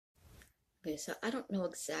Okay, so I don't know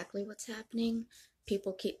exactly what's happening.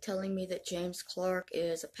 People keep telling me that James Clark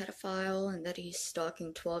is a pedophile and that he's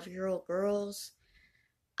stalking 12-year-old girls.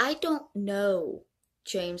 I don't know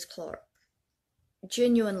James Clark.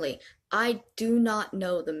 Genuinely, I do not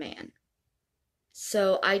know the man.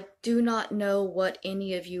 So I do not know what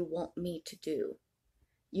any of you want me to do.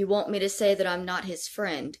 You want me to say that I'm not his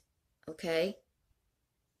friend, okay?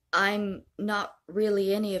 I'm not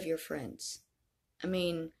really any of your friends. I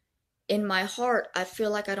mean, in my heart, I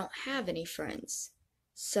feel like I don't have any friends.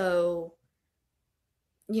 So,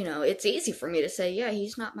 it's easy for me to say, yeah,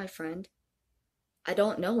 he's not my friend. I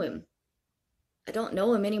don't know him. I don't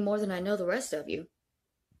know him any more than I know the rest of you.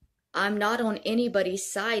 I'm not on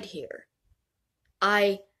anybody's side here.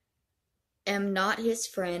 I am not his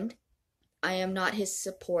friend. I am not his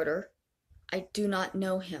supporter. I do not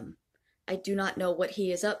know him. I do not know what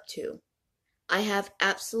he is up to. I have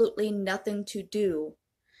absolutely nothing to do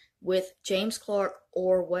with James Clark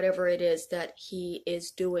or whatever it is that he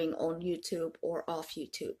is doing on YouTube or off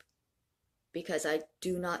YouTube, because I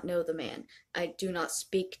do not know the man. I do not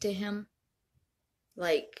speak to him.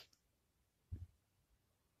 Like,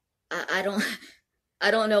 I don't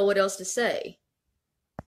I don't know what else to say.